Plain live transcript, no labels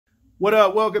What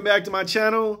up? Welcome back to my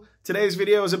channel. Today's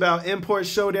video is about Import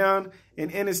Showdown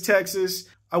in Ennis, Texas.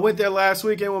 I went there last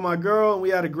weekend with my girl and we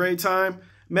had a great time.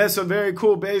 Met some very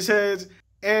cool bass heads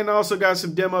and also got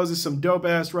some demos and some dope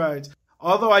ass rides.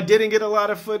 Although I didn't get a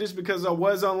lot of footage because I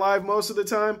was on live most of the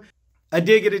time, I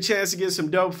did get a chance to get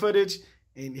some dope footage,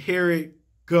 and here it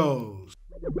goes.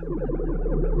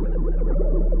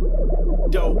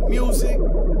 Dope music,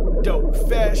 dope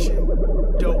fashion,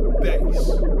 dope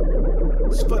bass.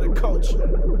 It's for the culture.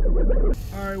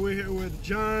 All right, we're here with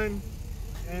John,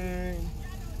 and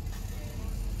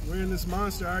we're in this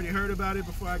monster. I already heard about it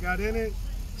before I got in it,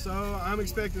 so I'm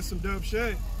expecting some dope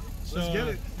shit. Let's get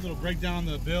it. A little breakdown on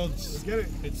the builds. Let's get it.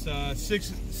 It's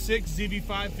six ZV5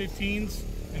 15s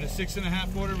in a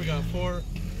 6.5 order. We got 4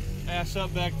 ass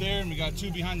up back there, and we got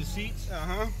 2 behind the seats.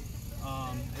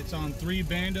 It's on 3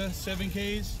 Banda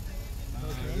 7Ks.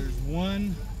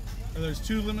 Okay. There's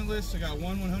 2 Limitless. I got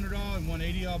 1 100 and 1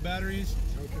 80 batteries.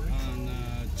 Okay. On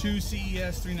 2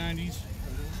 CES 390s,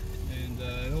 and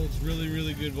it holds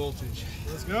really good voltage.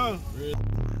 Let's go.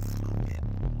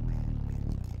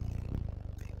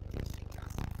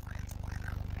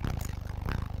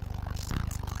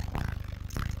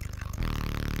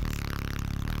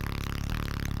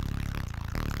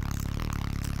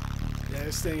 Yeah,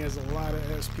 this thing has a lot of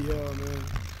SPL, man.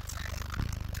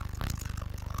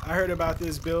 I heard about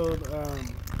this build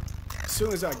as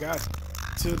soon as I got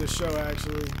to the show,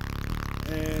 actually,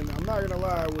 and I'm not gonna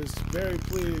lie, I was very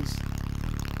pleased.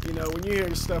 You know, when you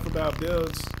hear stuff about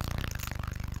builds,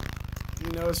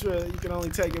 you know, it's really, you can only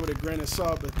take it with a grain of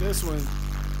salt, but this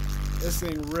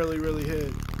thing really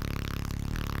hit.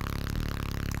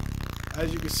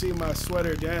 As you can see, my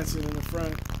sweater dancing in the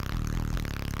front.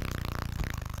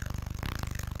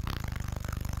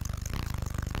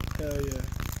 Hell yeah.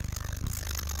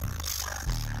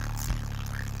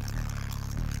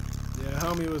 Yeah,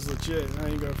 homie was legit. I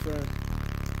ain't gonna front.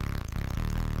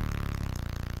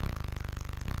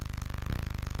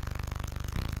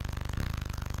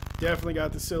 Definitely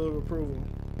got the seal of approval.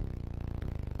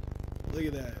 Look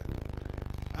at that.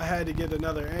 I had to get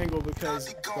another angle because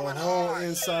the whole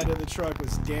inside of the truck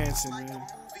was dancing, man.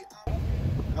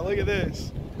 Now look at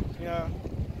this. Yeah,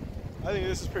 I think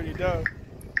this is pretty dope.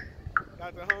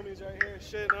 Got the homies right here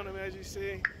shitting on them, as you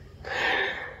see.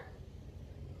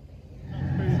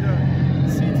 Pretty dope.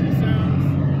 CT sounds.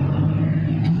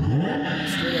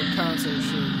 Straight up concert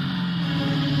shit.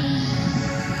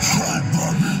 Hi,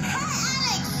 Bobby.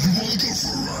 You wanna go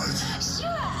for a ride?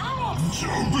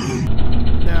 Sure, Alex.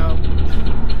 Now,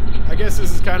 I guess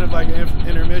this is kind of like an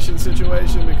intermission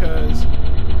situation because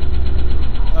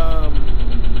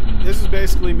this is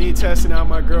basically me testing out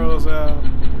my girl's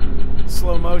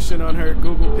slow motion on her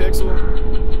Google Pixel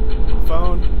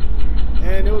phone,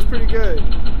 and it was pretty good.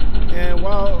 And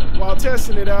while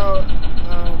testing it out,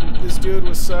 this dude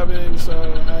was subbing,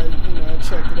 so I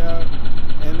checked it out,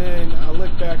 and then I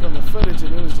looked back on the footage,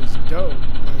 and it was just dope.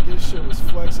 Like, this shit was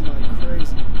flexing like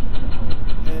crazy,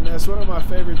 and that's one of my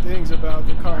favorite things about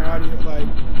the car audio. Like,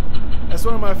 that's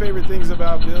one of my favorite things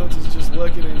about builds is just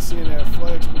looking and seeing that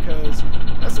flex, because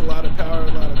that's a lot of power,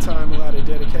 a lot of time, a lot of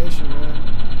dedication, man.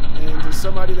 And to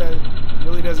somebody that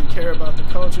really doesn't care about the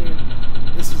culture,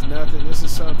 this is nothing. This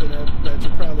is something that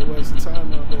you're probably wasting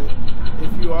time on. But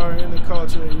if you are in the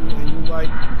culture and you like,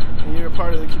 and you're a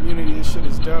part of the community, this shit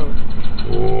is dope.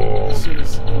 This shit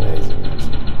is amazing,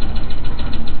 actually.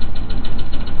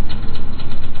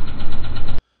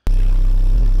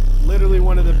 Literally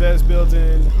one of the best builds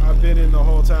I've been in the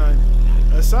whole time.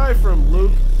 Aside from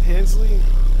Luke Hensley,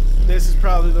 this is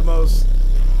probably the most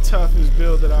toughest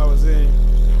build that I was in.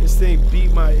 This thing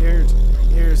beat my ears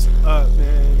up,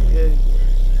 man.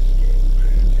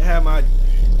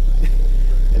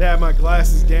 It had my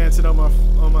glasses dancing on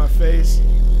my face.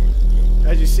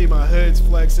 As you see, my hood's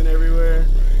flexing everywhere.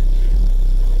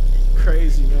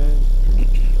 Crazy, man.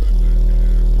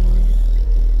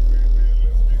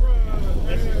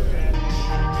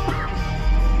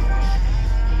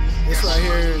 This right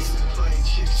here is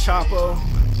Chapo.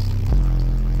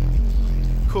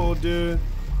 Cool dude.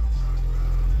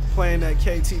 Playing that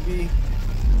KTV.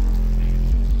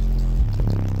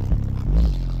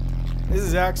 This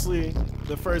is actually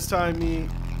the first time me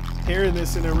hearing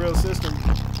this in a real system.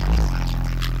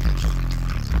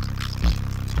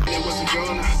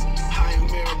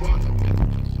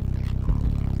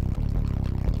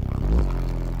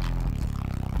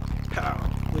 Pow.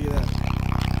 Look at that.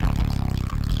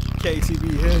 KTV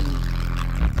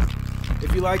hidden.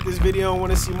 If you like this video and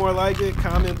want to see more like it,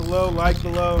 comment below, like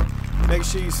below. Make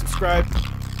sure you subscribe